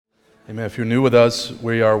Amen. If you're new with us,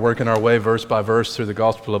 we are working our way verse by verse through the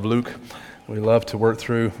Gospel of Luke. We love to work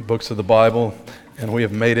through books of the Bible, and we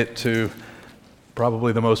have made it to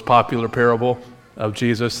probably the most popular parable of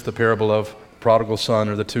Jesus, the parable of the prodigal son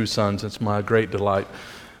or the two sons. It's my great delight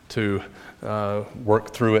to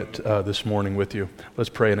work through it this morning with you. Let's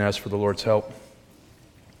pray and ask for the Lord's help.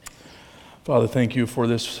 Father, thank you for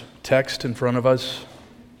this text in front of us.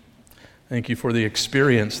 Thank you for the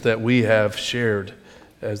experience that we have shared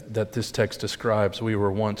that this text describes. We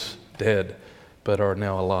were once dead, but are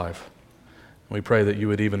now alive. We pray that you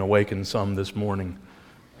would even awaken some this morning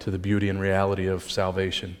to the beauty and reality of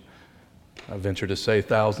salvation. I venture to say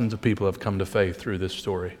thousands of people have come to faith through this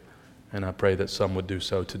story, and I pray that some would do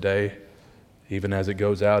so today, even as it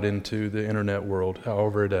goes out into the internet world,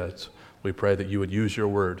 however it is. We pray that you would use your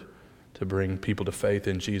word to bring people to faith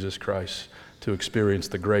in Jesus Christ, to experience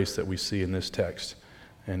the grace that we see in this text.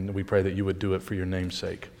 And we pray that you would do it for your name's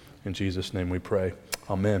sake. In Jesus' name we pray.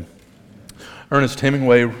 Amen. Ernest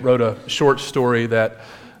Hemingway wrote a short story that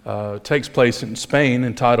takes place in Spain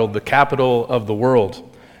entitled The Capital of the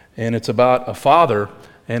World. And it's about a father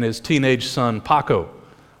and his teenage son, Paco.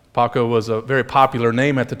 Paco was a very popular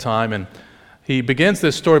name at the time, and he begins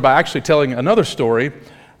this story by actually telling another story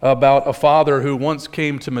about a father who once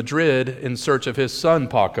came to Madrid in search of his son,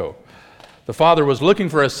 Paco. The father was looking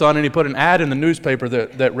for his son, and he put an ad in the newspaper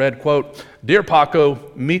that read, quote, "Dear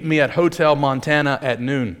Paco, meet me at Hotel Montana at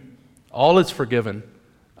noon. All is forgiven.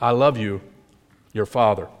 I love you, your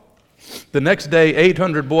father." The next day,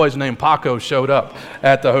 800 boys named Paco showed up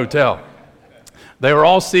at the hotel. They were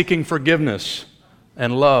all seeking forgiveness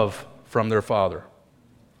and love from their father.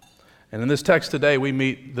 And in this text today, we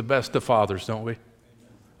meet the best of fathers, don't we?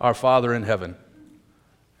 Our Father in heaven.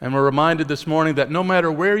 And we're reminded this morning that no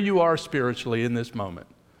matter where you are spiritually in this moment,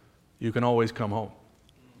 you can always come home.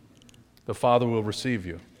 The Father will receive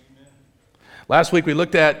you. Amen. Last week we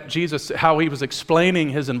looked at Jesus, how he was explaining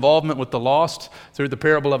his involvement with the lost through the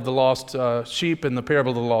parable of the lost sheep and the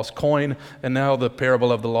parable of the lost coin, and now the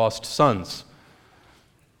parable of the lost sons.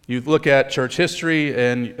 You look at church history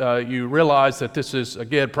and you realize that this is,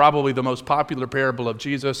 again, probably the most popular parable of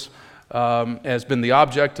Jesus. Has been the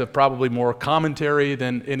object of probably more commentary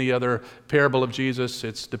than any other parable of Jesus.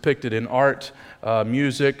 It's depicted in art,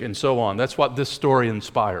 music, and so on. That's what this story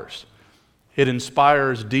inspires. It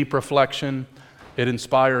inspires deep reflection. It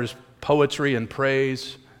inspires poetry and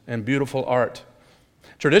praise and beautiful art.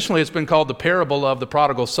 Traditionally, it's been called the parable of the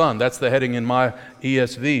prodigal son. That's the heading in my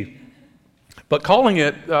ESV. But calling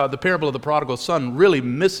it the parable of the prodigal son really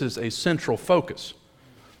misses a central focus,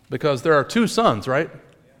 because there are two sons, right?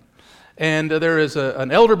 And there is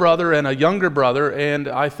an elder brother and a younger brother, and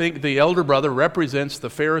I think the elder brother represents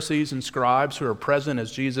the Pharisees and scribes who are present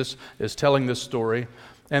as Jesus is telling this story,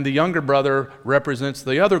 and the younger brother represents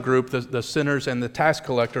the other group, the sinners and the tax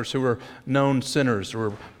collectors who are known sinners, who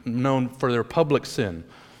are known for their public sin.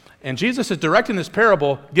 And Jesus is directing this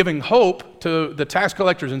parable, giving hope to the tax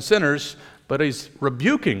collectors and sinners, but he's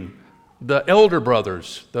rebuking the elder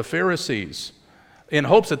brothers, the Pharisees, in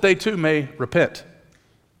hopes that they too may repent.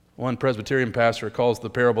 One Presbyterian pastor calls the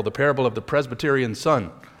parable of the Presbyterian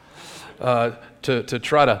son, to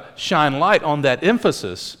try to shine light on that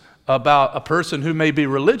emphasis about a person who may be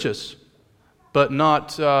religious but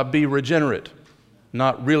not be regenerate,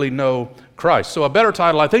 not really know Christ. So a better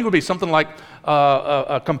title, I think, would be something like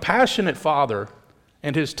a compassionate father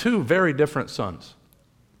and his two very different sons.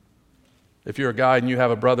 If you're a guy and you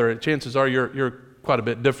have a brother, chances are you're quite a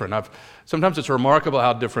bit different. Sometimes it's remarkable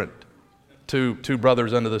how different two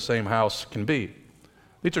brothers under the same house can be.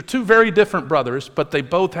 These are two very different brothers, but they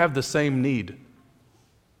both have the same need.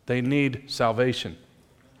 They need salvation.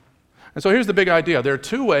 And so here's the big idea. There are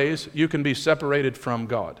two ways you can be separated from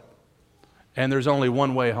God, and there's only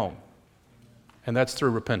one way home, and that's through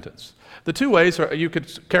repentance. The two ways, you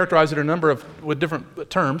could characterize it with different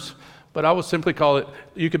terms, but I would simply call it,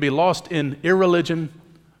 you could be lost in irreligion,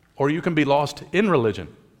 or you can be lost in religion.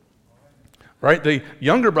 Right? The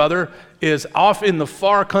younger brother is off in the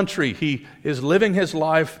far country. He is living his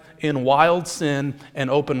life in wild sin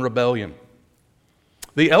and open rebellion.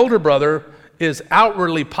 The elder brother is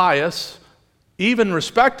outwardly pious, even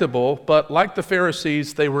respectable, but like the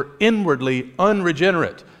Pharisees, they were inwardly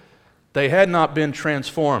unregenerate. They had not been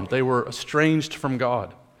transformed. They were estranged from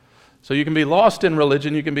God. So you can be lost in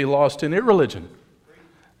religion, you can be lost in irreligion.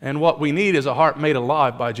 And what we need is a heart made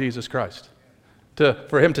alive by Jesus Christ.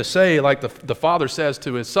 For him to say, like the father says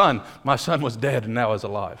to his son, "My son was dead and now is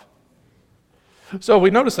alive." So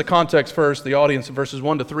we notice the context first, the audience in verses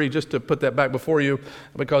 1 to 3, just to put that back before you,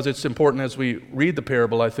 because it's important as we read the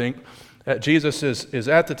parable, I think. Jesus is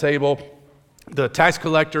at the table. The tax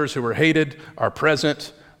collectors who were hated are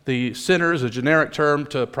present. The sinners, a generic term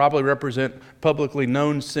to probably represent publicly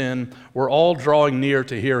known sin, were all drawing near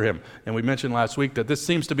to hear him. And we mentioned last week that this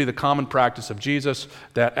seems to be the common practice of Jesus,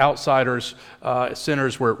 that outsiders,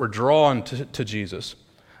 sinners were drawn to Jesus.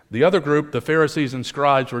 The other group, the Pharisees and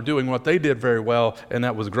scribes, were doing what they did very well, and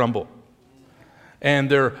that was grumble. And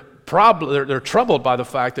they're troubled by the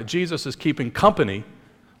fact that Jesus is keeping company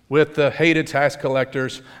with the hated tax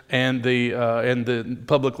collectors and the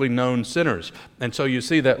publicly known sinners. And so you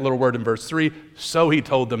see that little word in verse 3, so he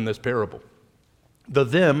told them this parable. The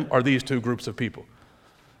them are these two groups of people.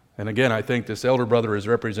 And again, I think this elder brother is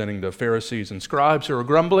representing the Pharisees and scribes who are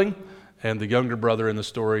grumbling, and the younger brother in the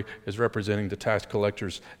story is representing the tax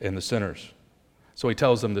collectors and the sinners. So he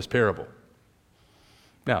tells them this parable.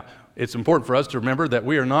 Now, it's important for us to remember that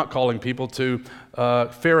we are not calling people to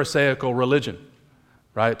Pharisaical religion,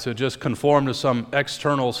 right? To just conform to some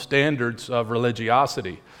external standards of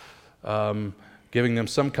religiosity, giving them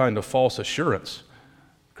some kind of false assurance.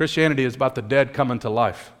 Christianity is about the dead coming to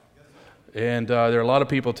life. And there are a lot of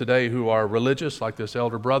people today who are religious, like this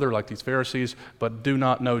elder brother, like these Pharisees, but do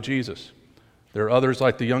not know Jesus. There are others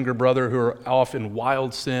like the younger brother who are off in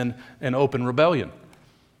wild sin and open rebellion.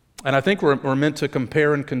 And I think we're meant to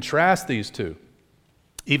compare and contrast these two,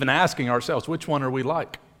 even asking ourselves, which one are we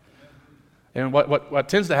like? And what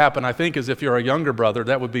tends to happen, I think, is if you're a younger brother,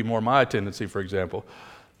 that would be more my tendency, for example,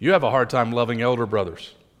 you have a hard time loving elder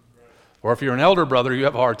brothers. Or if you're an elder brother, you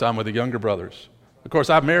have a hard time with the younger brothers. Of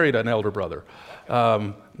course, I've married an elder brother.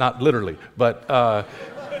 Not literally, but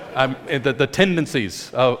the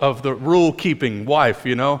tendencies of the rule-keeping wife,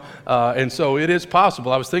 you know. And so it is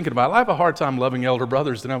possible. I was thinking about it. I have a hard time loving elder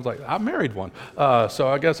brothers, and I was like, I married one. So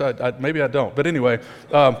I guess maybe I don't. But anyway,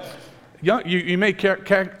 you may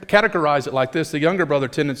categorize it like this: the younger brother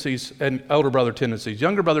tendencies and elder brother tendencies.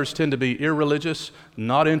 Younger brothers tend to be irreligious,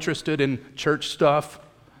 not interested in church stuff.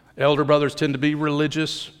 Elder brothers tend to be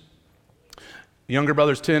religious. Younger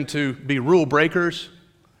brothers tend to be rule breakers.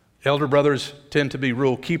 Elder brothers tend to be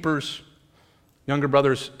rule keepers. Younger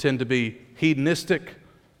brothers tend to be hedonistic.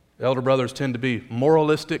 Elder brothers tend to be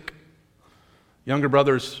moralistic. Younger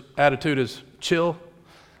brothers' attitude is chill.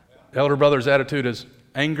 Elder brothers' attitude is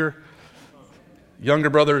anger. Younger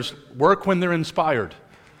brothers work when they're inspired,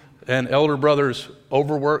 and elder brothers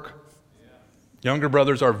overwork. Younger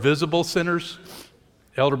brothers are visible sinners.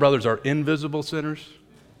 Elder brothers are invisible sinners.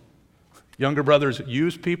 Younger brothers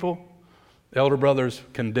use people. Elder brothers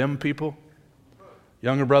condemn people.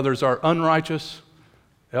 Younger brothers are unrighteous.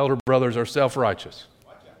 Elder brothers are self-righteous.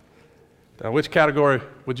 Now, which category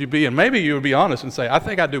would you be in? Maybe you would be honest and say, I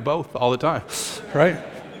think I do both all the time, right?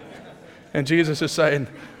 And Jesus is saying,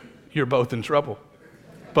 you're both in trouble.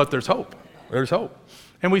 But there's hope. There's hope.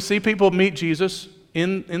 And we see people meet Jesus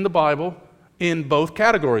in the Bible in both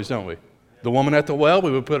categories, don't we? The woman at the well, we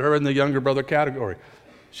would put her in the younger brother category.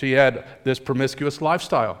 She had this promiscuous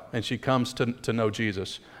lifestyle, and she comes to know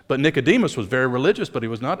Jesus. But Nicodemus was very religious, but he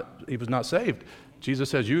was not saved. Jesus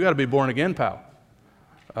says, you got to be born again, pal.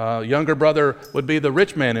 Younger brother would be the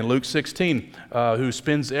rich man in Luke 16, who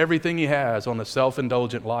spends everything he has on a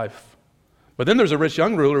self-indulgent life. But then there's a rich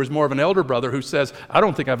young ruler who's more of an elder brother who says, I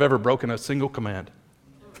don't think I've ever broken a single command.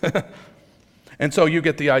 And so you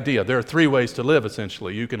get the idea. There are three ways to live,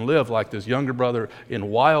 essentially. You can live like this younger brother in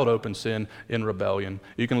wild open sin, in rebellion.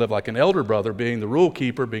 You can live like an elder brother, being the rule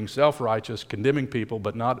keeper, being self-righteous, condemning people,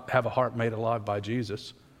 but not have a heart made alive by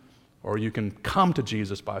Jesus. Or you can come to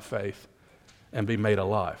Jesus by faith and be made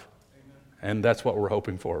alive. And that's what we're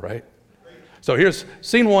hoping for, right? So here's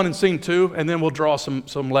scene 1 and scene 2, and then we'll draw some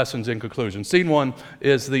lessons in conclusion. Scene 1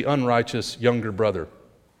 is the unrighteous younger brother.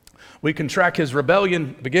 We can track his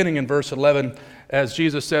rebellion beginning in verse 11, as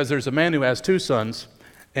Jesus says there's a man who has 2 sons,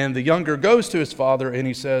 and the younger goes to his father and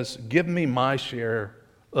he says, give me my share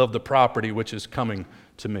of the property which is coming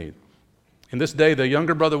to me. In this day, the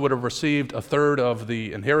younger brother would have received 1/3 of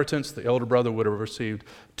the inheritance. The elder brother would have received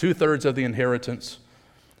 2/3 of the inheritance.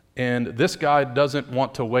 And this guy doesn't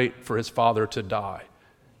want to wait for his father to die.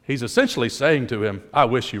 He's essentially saying to him, I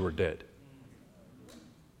wish you were dead.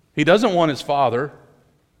 He doesn't want his father.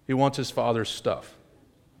 He wants his father's stuff.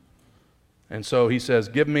 And so he says,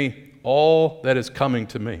 give me all that is coming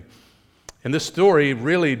to me. And this story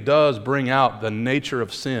really does bring out the nature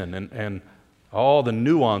of sin and all the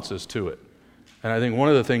nuances to it. And I think one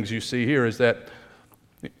of the things you see here is that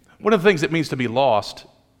one of the things it means to be lost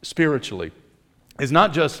spiritually is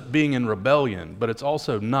not just being in rebellion, but it's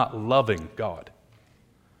also not loving God.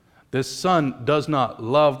 This son does not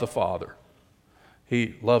love the father.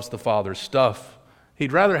 He loves the father's stuff.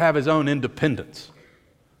 He'd rather have his own independence.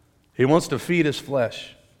 He wants to feed his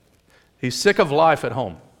flesh. He's sick of life at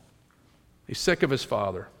home. He's sick of his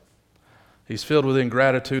father. He's filled with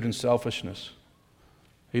ingratitude and selfishness.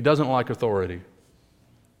 He doesn't like authority.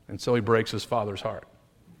 And so he breaks his father's heart.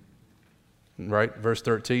 Right? Verse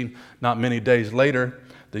 13, not many days later,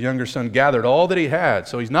 the younger son gathered all that he had.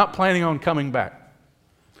 So he's not planning on coming back.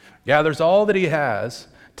 Gathers all that he has,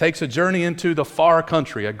 takes a journey into the far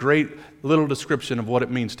country, a great little description of what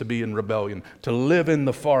it means to be in rebellion, to live in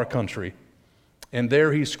the far country. And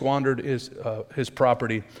there he squandered his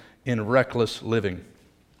property in reckless living.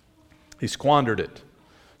 He squandered it.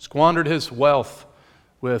 Squandered his wealth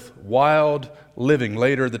with wild living.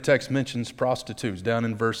 Later, the text mentions prostitutes down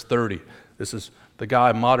in verse 30. This is the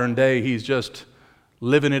guy modern day. He's just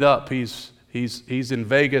living it up. He's in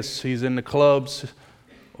Vegas. He's in the clubs.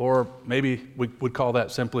 Or maybe we would call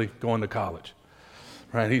that simply going to college.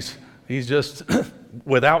 Right? He's just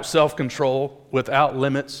without self-control, without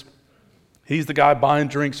limits. He's the guy buying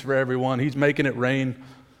drinks for everyone. He's making it rain.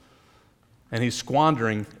 And he's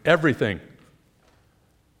squandering everything.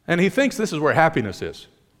 And he thinks this is where happiness is.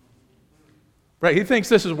 Right? He thinks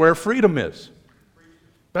this is where freedom is.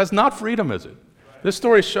 That's not freedom, is it? This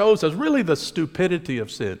story shows us really the stupidity of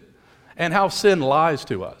sin and how sin lies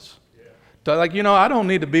to us. Like, I don't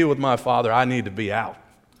need to be with my father. I need to be out.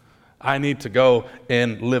 I need to go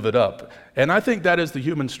and live it up. And I think that is the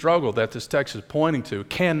human struggle that this text is pointing to.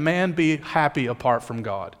 Can man be happy apart from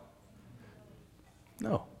God?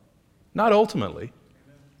 No, not ultimately.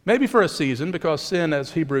 Maybe for a season, because sin,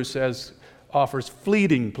 as Hebrews says, offers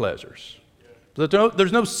fleeting pleasures.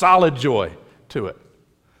 There's no solid joy to it.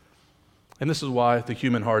 And this is why the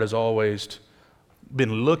human heart has always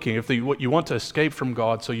been looking. If you want to escape from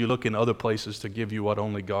God, so you look in other places to give you what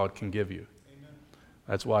only God can give you. Amen.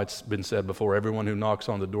 That's why it's been said before, everyone who knocks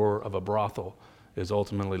on the door of a brothel is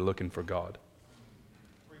ultimately looking for God.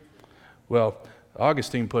 Well,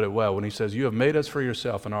 Augustine put it well when he says, you have made us for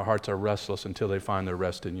yourself, and our hearts are restless until they find their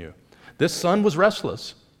rest in you. This son was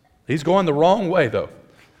restless. He's going the wrong way, though.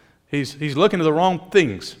 He's looking to the wrong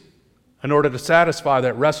things in order to satisfy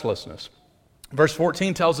that restlessness. Verse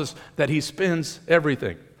 14 tells us that he spends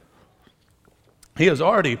everything. He has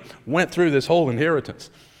already went through this whole inheritance.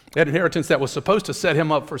 That inheritance that was supposed to set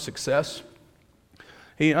him up for success.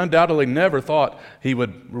 He undoubtedly never thought he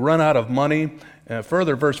would run out of money.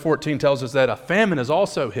 Further, verse 14 tells us that a famine has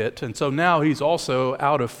also hit, and so now he's also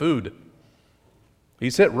out of food.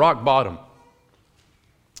 He's hit rock bottom.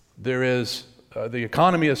 The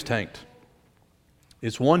economy is tanked.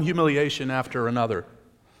 It's one humiliation after another.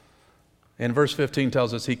 And verse 15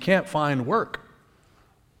 tells us he can't find work.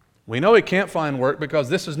 We know he can't find work because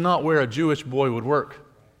this is not where a Jewish boy would work,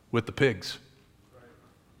 with the pigs.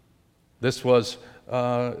 This was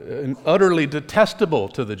utterly detestable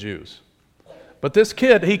to the Jews. But this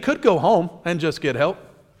kid, he could go home and just get help.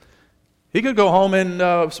 He could go home and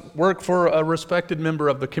work for a respected member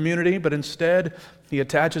of the community, but instead he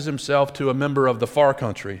attaches himself to a member of the far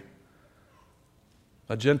country.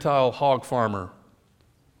 A Gentile hog farmer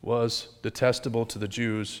was detestable to the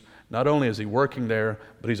Jews. Not only is he working there,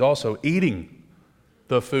 but he's also eating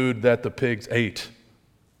the food that the pigs ate.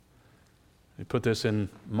 You put this in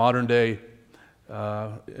modern day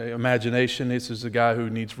imagination. This is a guy who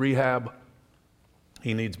needs rehab.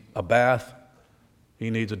 He needs a bath. He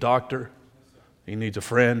needs a doctor. He needs a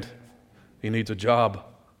friend. He needs a job.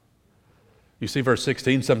 You see verse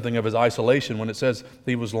 16, something of his isolation when it says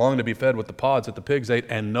he was longing to be fed with the pods that the pigs ate,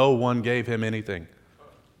 and no one gave him anything.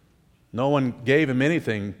 No one gave him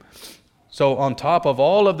anything. So on top of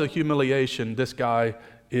all of the humiliation, this guy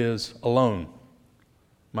is alone.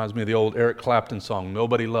 Reminds me of the old Eric Clapton song,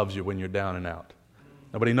 Nobody Loves You When You're Down and Out.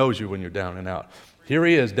 Nobody knows you when you're down and out. Here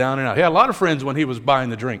he is, down and out. He had a lot of friends when he was buying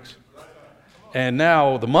the drinks. And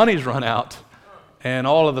now the money's run out, and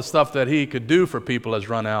all of the stuff that he could do for people has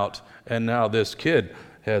run out, and now this kid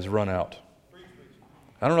has run out.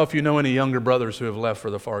 I don't know if you know any younger brothers who have left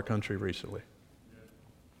for the far country recently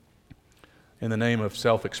in the name of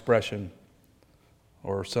self-expression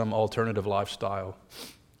or some alternative lifestyle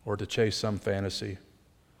or to chase some fantasy,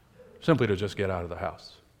 simply to just get out of the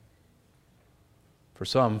house. For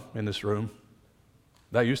some in this room,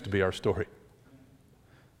 that used to be our story.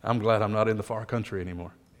 I'm glad I'm not in the far country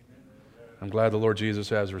anymore. I'm glad the Lord Jesus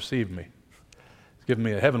has received me. He's given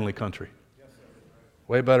me a heavenly country,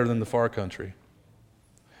 way better than the far country.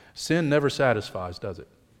 Sin never satisfies, does it?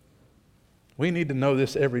 We need to know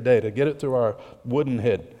this every day to get it through our wooden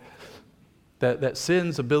head. That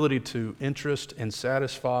sin's ability to interest and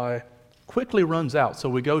satisfy quickly runs out, so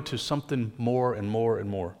we go to something more and more and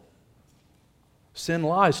more. Sin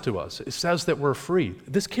lies to us. It says that we're free.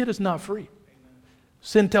 This kid is not free.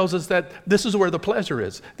 Sin tells us that this is where the pleasure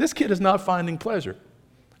is. This kid is not finding pleasure.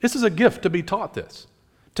 This is a gift to be taught this,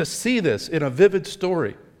 to see this in a vivid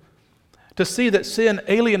story, to see that sin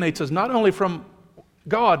alienates us not only from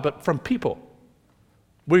God, but from people.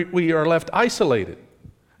 We are left isolated.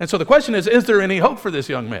 And so the question is there any hope for this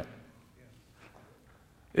young man?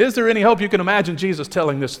 Is there any hope? You can imagine Jesus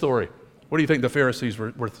telling this story. What do you think the Pharisees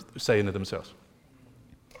were saying to themselves?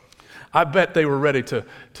 I bet they were ready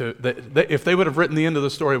if they would have written the end of the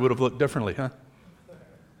story, it would have looked differently, huh?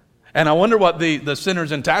 And I wonder what the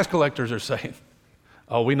sinners and tax collectors are saying.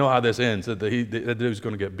 Oh, we know how this ends, that the dude's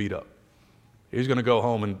going to get beat up. He's going to go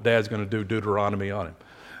home and Dad's going to do Deuteronomy on him.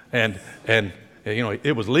 And you know,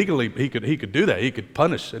 it was legally, he could do that. He could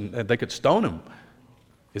punish and they could stone him.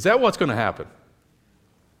 Is that what's going to happen?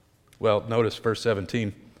 Well, notice verse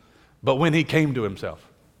 17. But when he came to himself.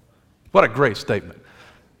 What a great statement.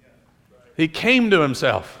 He came to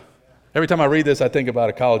himself. Every time I read this, I think about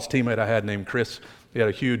a college teammate I had named Chris. He had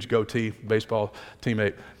a huge goatee, baseball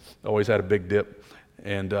teammate, always had a big dip.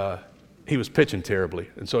 And he was pitching terribly.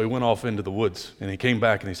 And so he went off into the woods and he came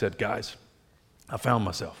back and he said, guys, I found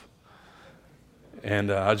myself.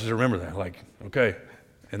 And I just remember that, like, okay.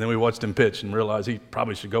 And then we watched him pitch and realized he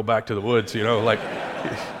probably should go back to the woods, you know, like.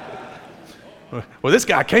 Well, this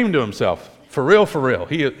guy came to himself, for real, for real.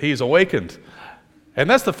 He's awakened. And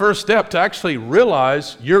that's the first step, to actually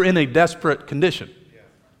realize you're in a desperate condition.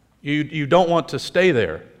 You don't want to stay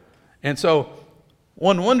there. And so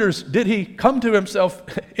one wonders, did he come to himself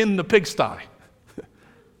in the pigsty?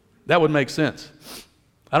 That would make sense.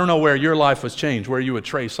 I don't know where your life was changed, where you would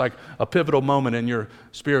trace like a pivotal moment in your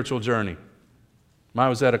spiritual journey. Mine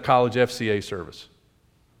was at a college FCA service.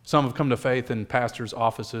 Some have come to faith in pastors'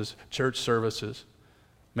 offices, church services,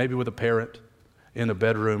 maybe with a parent in a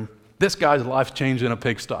bedroom. This guy's life's changed in a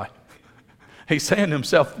pigsty. He's saying to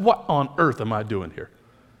himself, what on earth am I doing here?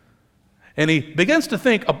 And he begins to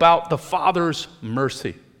think about the Father's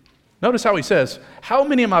mercy. Notice how he says, how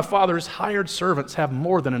many of my Father's hired servants have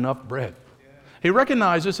more than enough bread? He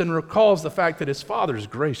recognizes and recalls the fact that his Father's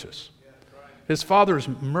gracious. His Father's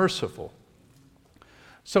merciful.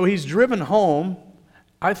 So he's driven home,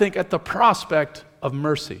 I think, at the prospect of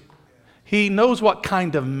mercy. He knows what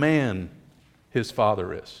kind of man his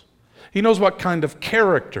Father is. He knows what kind of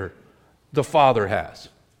character the Father has.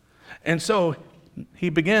 And so he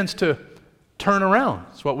begins to turn around.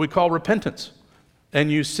 It's what we call repentance.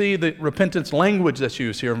 And you see the repentance language that's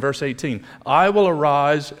used here in verse 18. I will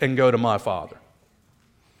arise and go to my Father.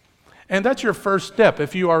 And that's your first step.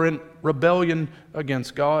 If you are in rebellion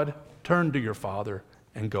against God, turn to your Father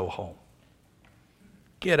and go home.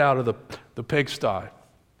 Get out of the pigsty.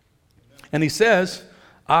 And he says,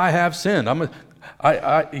 I have sinned.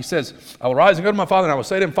 He says, I will rise and go to my Father, and I will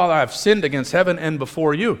say to him, Father, I have sinned against heaven and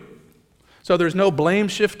before you. So there's no blame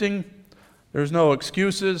shifting. There's no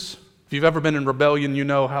excuses. If you've ever been in rebellion, you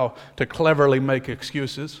know how to cleverly make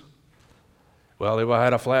excuses. Well, if I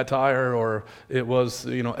had a flat tire, or it was,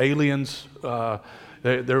 aliens,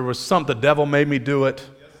 there was something, the devil made me do it.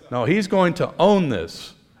 No, he's going to own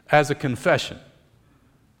this as a confession.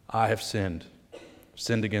 I have sinned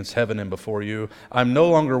against heaven and before you. I'm no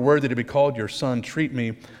longer worthy to be called your son. Treat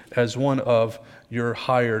me as one of your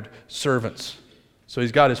hired servants. So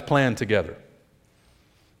he's got his plan together.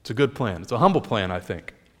 It's a good plan. It's a humble plan, I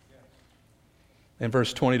think. In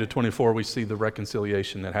verse 20 to 24, we see the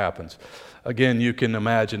reconciliation that happens. Again, you can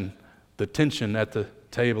imagine the tension at the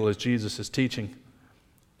table as Jesus is teaching.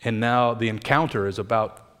 And now the encounter is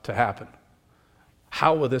about to happen.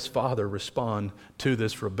 How will this father respond to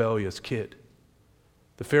this rebellious kid?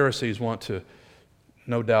 The Pharisees want to,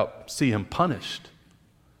 no doubt, see him punished.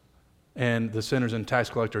 And the sinners and tax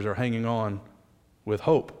collectors are hanging on with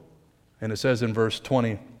hope. And it says in verse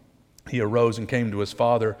 20, he arose and came to his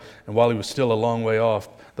father, and while he was still a long way off,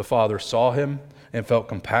 the father saw him and felt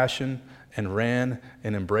compassion and ran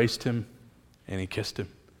and embraced him, and he kissed him.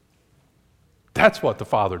 That's what the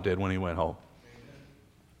father did when he went home.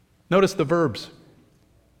 Notice the verbs.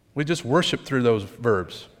 We just worship through those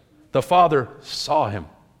verbs. The father saw him.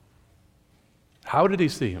 How did he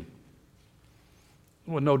see him?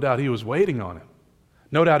 Well, no doubt he was waiting on him.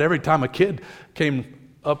 No doubt every time a kid came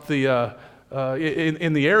up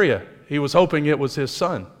in the area, he was hoping it was his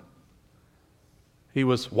son. He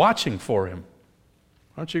was watching for him.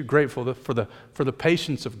 Aren't you grateful for the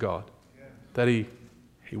patience of God? That he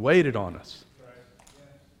waited on us.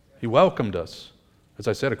 He welcomed us. As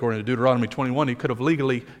I said, according to Deuteronomy 21, he could have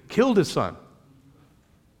legally killed his son.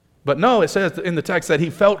 But no, it says in the text that he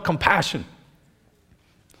felt compassion.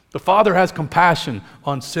 The Father has compassion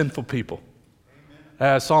on sinful people.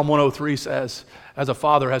 As Psalm 103 says, as a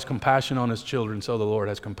father has compassion on his children, so the Lord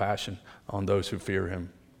has compassion on those who fear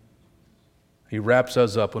him. He wraps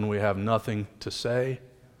us up when we have nothing to say,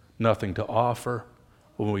 nothing to offer,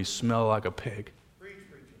 when we smell like a pig.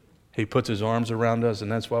 He puts his arms around us,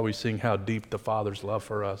 and that's why we sing how deep the Father's love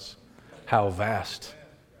for us. How vast,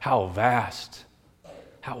 how vast,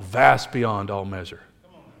 how vast beyond all measure,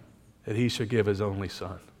 that he should give his only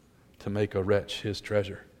Son to make a wretch his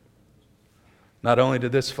treasure. Not only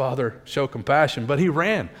did this father show compassion, but he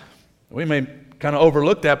ran. We may kind of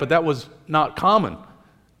overlook that, but that was not common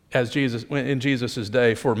in Jesus'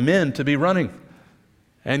 day for men to be running.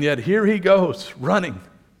 And yet here he goes, running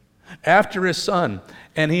after his son,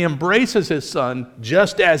 and he embraces his son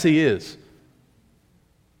just as he is.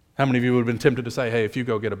 How many of you would have been tempted to say, hey, if you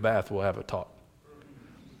go get a bath, we'll have a talk?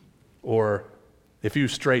 Or if you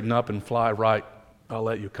straighten up and fly right, I'll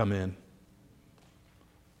let you come in.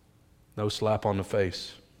 No slap on the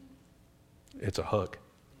face. It's a hug.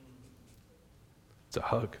 It's a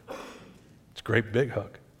hug. It's a great big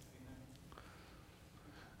hug.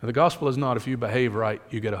 And the gospel is not if you behave right,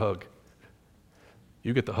 you get a hug.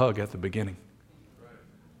 You get the hug at the beginning.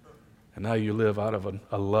 And now you live out of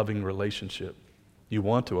a loving relationship. You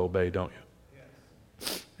want to obey, don't you?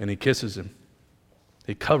 And he kisses him.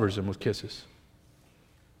 He covers him with kisses.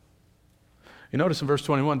 You notice in verse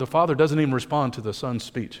 21, the father doesn't even respond to the son's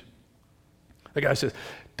speech. The guy says,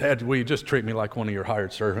 Dad, will you just treat me like one of your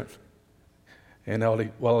hired servants? And all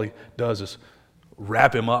he does is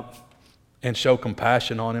wrap him up and show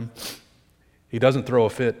compassion on him. He doesn't throw a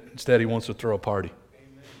fit. Instead, he wants to throw a party.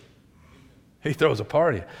 Amen. He throws a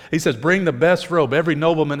party. He says, bring the best robe. Every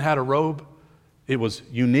nobleman had a robe. It was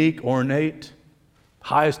unique, ornate,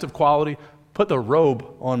 highest of quality. Put the robe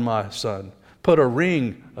on my son. Put a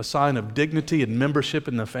ring, a sign of dignity and membership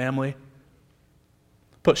in the family.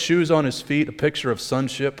 Put shoes on his feet, a picture of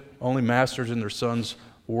sonship. Only masters and their sons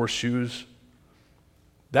wore shoes.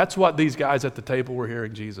 That's what these guys at the table were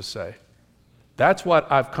hearing Jesus say. That's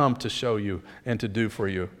what I've come to show you and to do for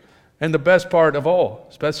you. And the best part of all,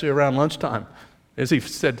 especially around lunchtime, is he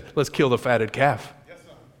said, let's kill the fatted calf. Yes,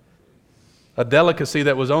 sir. A delicacy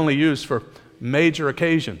that was only used for major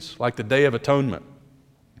occasions, like the Day of Atonement.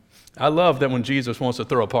 I love that when Jesus wants to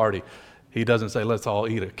throw a party, he doesn't say, let's all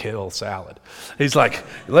eat a kale salad. He's like,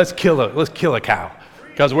 let's kill a cow,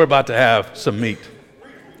 because we're about to have some meat.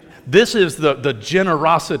 This is the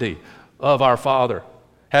generosity of our Father.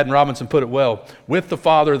 Haddon Robinson put it well. With the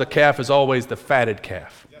Father, the calf is always the fatted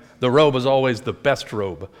calf. The robe is always the best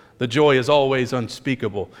robe. The joy is always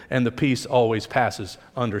unspeakable, and the peace always passes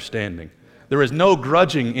understanding. There is no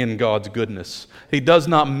grudging in God's goodness. He does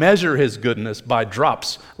not measure his goodness by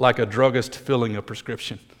drops like a druggist filling a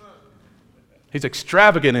prescription. He's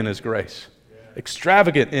extravagant in his grace,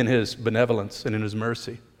 extravagant in his benevolence and in his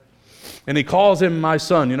mercy. And he calls him my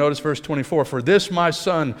son. You notice verse 24, for this my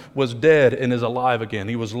son was dead and is alive again.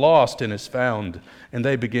 He was lost and is found. And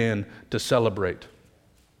they began to celebrate.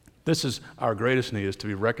 This is our greatest need, is to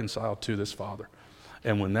be reconciled to this Father.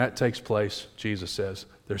 And when that takes place, Jesus says,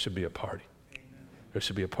 there should be a party. There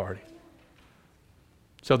should be a party.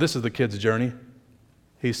 So this is the kid's journey.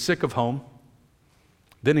 He's sick of home.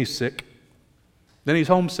 Then he's sick. Then he's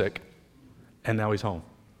homesick. And now he's home.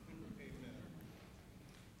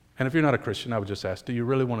 And if you're not a Christian, I would just ask, do you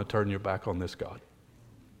really want to turn your back on this God?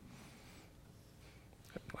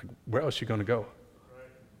 Like, where else are you going to go?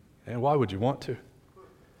 And why would you want to?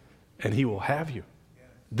 And he will have you.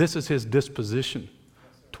 This is his disposition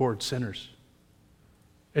toward sinners.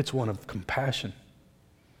 It's one of compassion.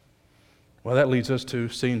 Well, that leads us to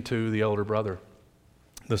scene 2, the elder brother.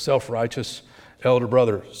 The self-righteous elder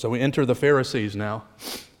brother. So we enter the Pharisees now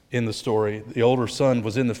in the story. The older son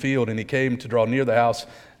was in the field, and he came to draw near the house,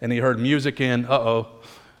 and he heard music and,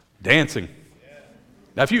 dancing.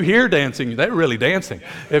 Now, if you hear dancing, they're really dancing.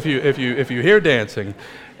 If you hear dancing,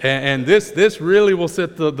 and this really will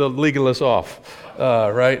set the legalists off,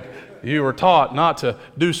 right? You were taught not to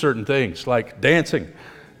do certain things like dancing.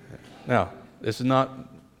 Now, this is not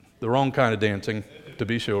the wrong kind of dancing, to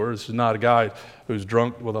be sure. This is not a guy who's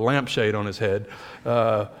drunk with a lampshade on his head.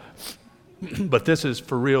 But this is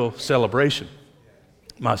for real celebration.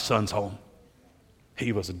 My son's home.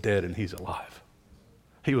 He was dead and he's alive.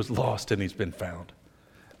 He was lost and he's been found.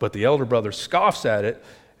 But the elder brother scoffs at it,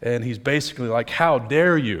 and he's basically like, how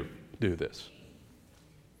dare you do this?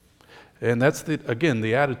 And that's, again,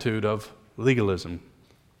 the attitude of legalism.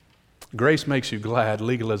 Grace makes you glad,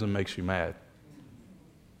 legalism makes you mad.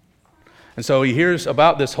 And so he hears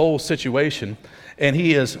about this whole situation, and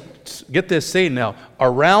he is, get this scene now,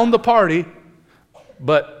 around the party,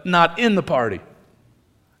 but not in the party.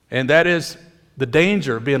 And that is the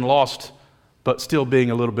danger of being lost but still being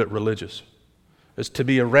a little bit religious is to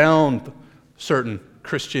be around certain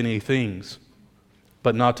Christian-y things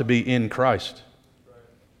but not to be in Christ.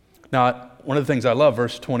 Now, one of the things I love,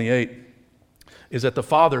 verse 28, is that the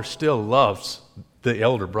father still loves the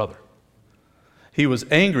elder brother. He was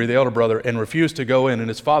angry, the elder brother, and refused to go in, and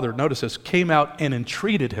his father, notice this, came out and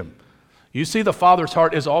entreated him. You see, the father's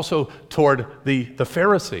heart is also toward the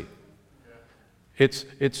Pharisee. It's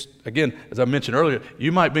again, as I mentioned earlier,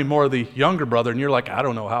 you might be more the younger brother, and you're like, I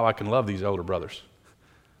don't know how I can love these elder brothers.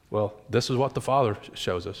 Well, this is what the father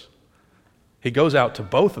shows us. He goes out to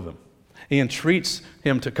both of them. He entreats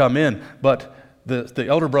him to come in, but the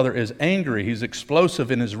elder brother is angry. He's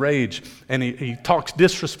explosive in his rage, and he talks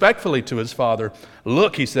disrespectfully to his father.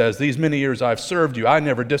 Look, he says, these many years I've served you. I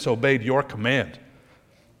never disobeyed your command.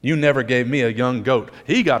 You never gave me a young goat.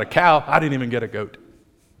 He got a cow. I didn't even get a goat.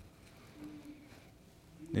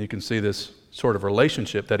 And you can see this sort of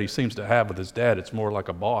relationship that he seems to have with his dad. It's more like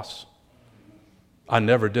a boss. I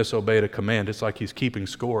never disobeyed a command. It's like he's keeping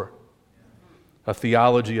score. A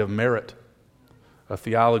theology of merit. A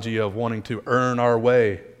theology of wanting to earn our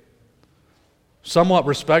way. Somewhat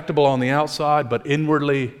respectable on the outside, but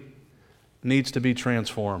inwardly needs to be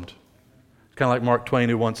transformed. Kind of like Mark Twain,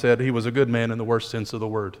 who once said, he was a good man in the worst sense of the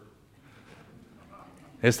word.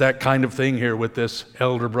 It's that kind of thing here with this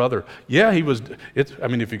elder brother. Yeah, he was,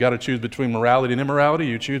 if you got to choose between morality and immorality,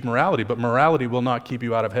 you choose morality, but morality will not keep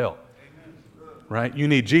you out of hell. Right? You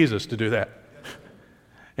need Jesus to do that.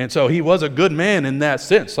 And so he was a good man in that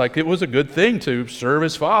sense. Like, it was a good thing to serve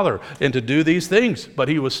his father and to do these things, but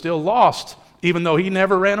he was still lost, even though he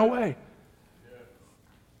never ran away.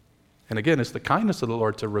 And again, it's the kindness of the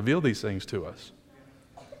Lord to reveal these things to us.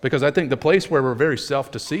 Because I think the place where we're very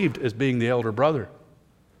self-deceived is being the elder brother.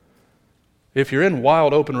 If you're in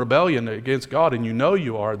wild open rebellion against God and you know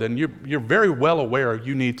you are, then you're very well aware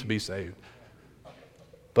you need to be saved.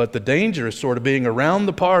 But the danger is sort of being around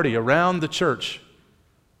the party, around the church,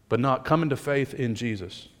 but not coming to faith in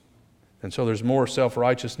Jesus. And so there's more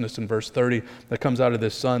self-righteousness in verse 30 that comes out of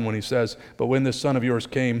this son when he says, but when this son of yours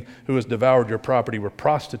came who has devoured your property with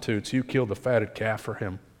prostitutes, you killed the fatted calf for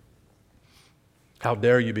him. How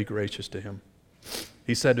dare you be gracious to him?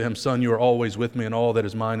 He said to him, son, you are always with me, and all that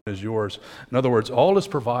is mine is yours. In other words, all is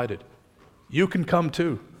provided. You can come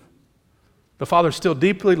too. The father still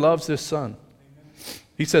deeply loves this son.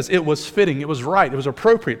 He says, it was fitting, it was right, it was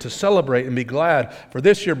appropriate to celebrate and be glad, for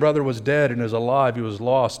this your brother was dead and is alive, he was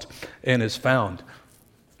lost and is found.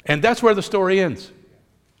 And that's where the story ends.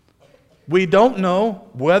 We don't know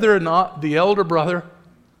whether or not the elder brother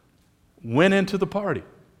went into the party,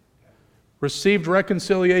 received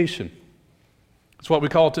reconciliation. It's what we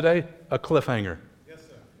call today a cliffhanger. Yes,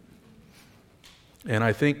 sir. And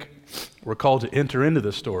I think we're called to enter into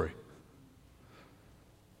this story.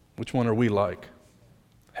 Which one are we like?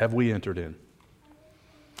 Have we entered in?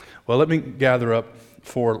 Well, let me gather up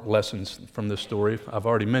 4 lessons from this story. I've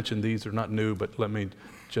already mentioned these are not new, but let me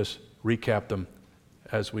just recap them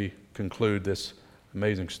as we conclude this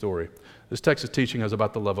amazing story. This text is teaching us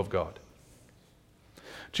about the love of God.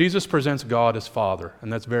 Jesus presents God as Father,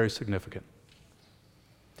 and that's very significant.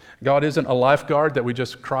 God isn't a lifeguard that we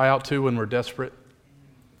just cry out to when we're desperate.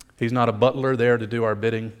 He's not a butler there to do our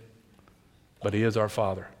bidding, but He is our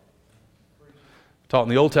Father. Taught in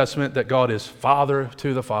the Old Testament that God is Father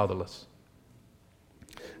to the fatherless.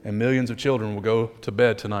 And millions of children will go to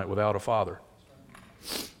bed tonight without a father.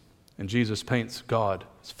 And Jesus paints God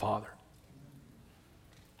as Father.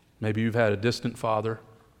 Maybe you've had a distant father,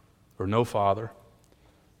 or no father,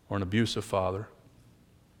 or an abusive father.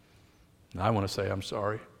 And I want to say I'm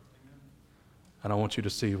sorry. And I want you to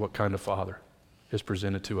see what kind of Father is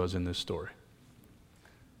presented to us in this story.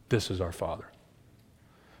 This is our Father.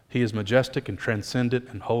 He is majestic and transcendent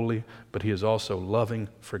and holy, but He is also loving,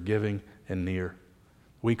 forgiving, and near.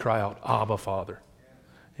 We cry out, Abba, Father,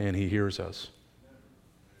 and He hears us.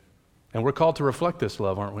 And we're called to reflect this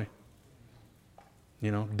love, aren't we?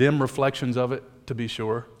 You know, dim reflections of it, to be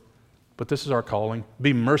sure, but this is our calling.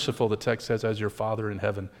 Be merciful, the text says, as your Father in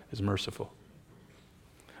heaven is merciful.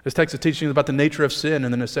 This text is teaching about the nature of sin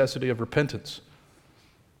and the necessity of repentance.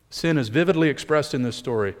 Sin is vividly expressed in this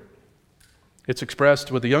story. It's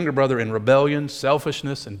expressed with the younger brother in rebellion,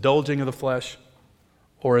 selfishness, indulging of the flesh,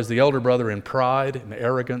 or as the elder brother in pride and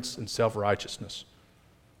arrogance and self-righteousness.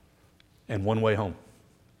 And one way home,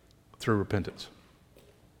 through repentance.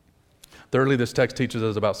 Thirdly, this text teaches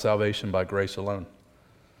us about salvation by grace alone.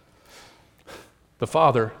 The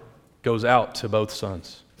Father goes out to both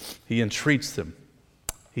sons. He entreats them.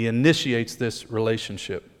 He initiates this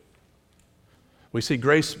relationship. We see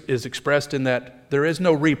grace is expressed in that there is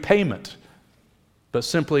no repayment but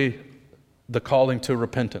simply the calling to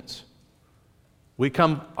repentance. We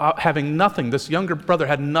come out having nothing. This younger brother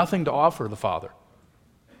had nothing to offer the father.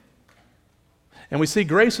 And we see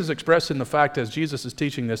grace is expressed in the fact, as Jesus is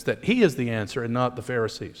teaching this, that he is the answer and not the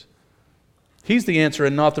Pharisees. He's the answer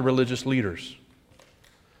and not the religious leaders.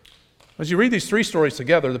 As you read these three stories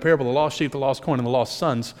together, the parable of the lost sheep, the lost coin, and the lost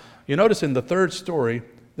sons, you notice in the third story,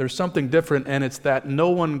 there's something different, and it's that no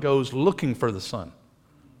one goes looking for the son.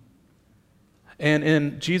 And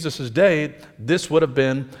in Jesus' day, this would have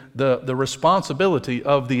been the responsibility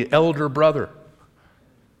of the elder brother.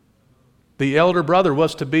 The elder brother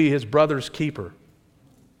was to be his brother's keeper.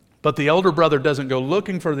 But the elder brother doesn't go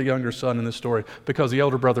looking for the younger son in this story because the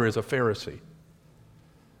elder brother is a Pharisee.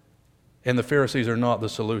 And the Pharisees are not the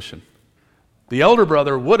solution. The elder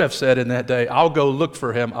brother would have said in that day, I'll go look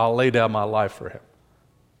for him, I'll lay down my life for him.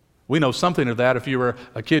 We know something of that. If you were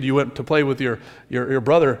a kid, you went to play with your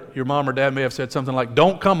brother, your mom or dad may have said something like,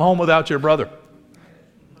 don't come home without your brother.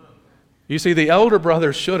 You see, the elder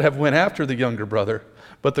brother should have went after the younger brother,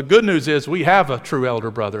 but the good news is we have a true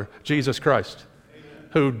elder brother, Jesus Christ,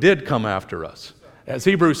 who did come after us. As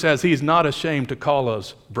Hebrews says, he's not ashamed to call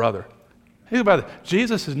us brother. Think about it.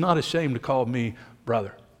 Jesus is not ashamed to call me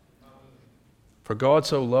brother. For God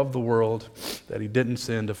so loved the world that he didn't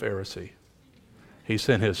send a Pharisee. He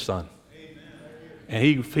sent his son. And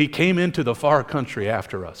he came into the far country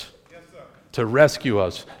after us to rescue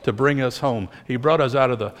us, to bring us home. He brought us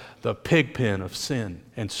out of the pig pen of sin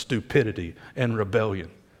and stupidity and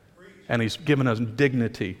rebellion. And he's given us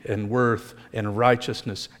dignity and worth and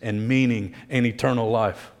righteousness and meaning and eternal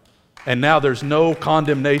life. And now there's no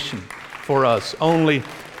condemnation for us, only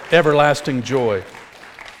everlasting joy.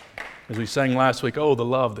 As we sang last week, oh, the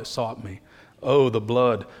love that sought me. Oh, the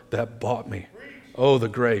blood that bought me. Oh, the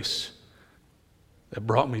grace that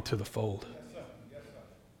brought me to the fold.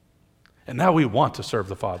 And now we want to serve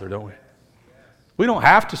the Father, don't we? We don't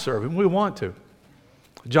have to serve him, we want to.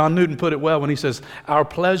 John Newton put it well when he says, our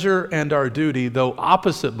pleasure and our duty, though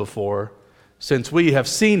opposite before, since we have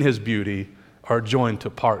seen his beauty, are joined to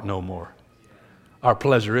part no more. Our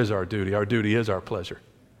pleasure is our duty is our pleasure.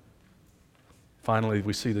 Finally,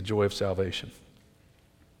 we see the joy of salvation.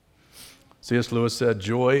 C.S. Lewis said,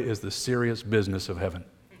 joy is the serious business of heaven.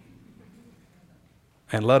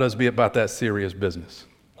 And let us be about that serious business.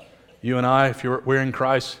 You and I, if we're in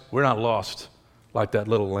Christ, we're not lost like that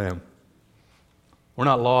little lamb. We're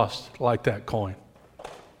not lost like that coin.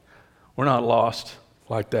 We're not lost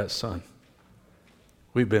like that son.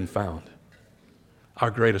 We've been found. Our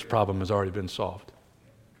greatest problem has already been solved.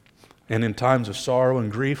 And in times of sorrow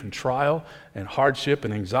and grief and trial and hardship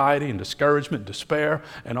and anxiety and discouragement, despair,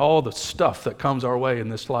 and all the stuff that comes our way in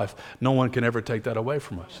this life, no one can ever take that away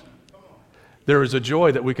from us. There is a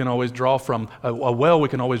joy that we can always draw from, a well we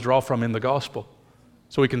can always draw from in the gospel.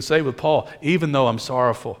 So we can say with Paul, even though I'm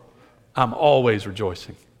sorrowful, I'm always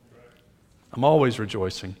rejoicing. I'm always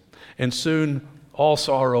rejoicing. And soon all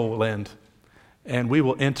sorrow will end, and we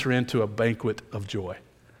will enter into a banquet of joy.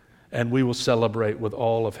 And we will celebrate with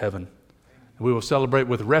all of heaven. We will celebrate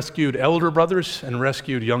with rescued elder brothers and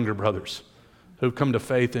rescued younger brothers who've come to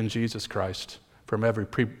faith in Jesus Christ from every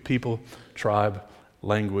people, tribe,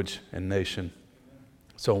 language, and nation.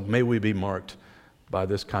 So may we be marked by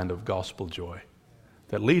this kind of gospel joy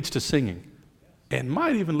that leads to singing and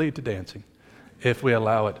might even lead to dancing if we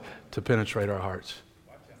allow it to penetrate our hearts.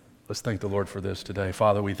 Let's thank the Lord for this today.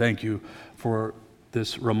 Father, we thank you for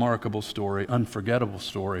this remarkable story, unforgettable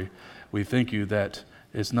story. We thank you that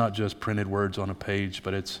it's not just printed words on a page,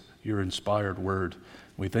 but it's your inspired word.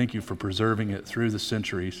 We thank you for preserving it through the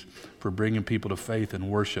centuries, for bringing people to faith and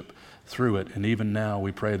worship through it. And even now,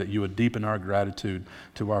 we pray that you would deepen our gratitude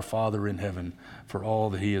to our Father in heaven for all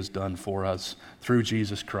that he has done for us through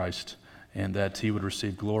Jesus Christ, and that he would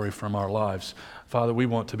receive glory from our lives. Father, we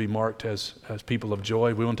want to be marked as people of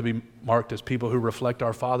joy. We want to be marked as people who reflect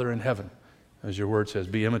our Father in heaven. As your word says,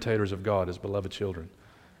 be imitators of God as beloved children.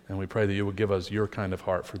 And we pray that you would give us your kind of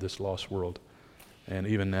heart for this lost world. And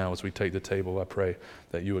even now, as we take the table, I pray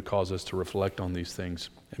that you would cause us to reflect on these things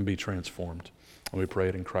and be transformed. And we pray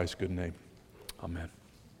it in Christ's good name. Amen.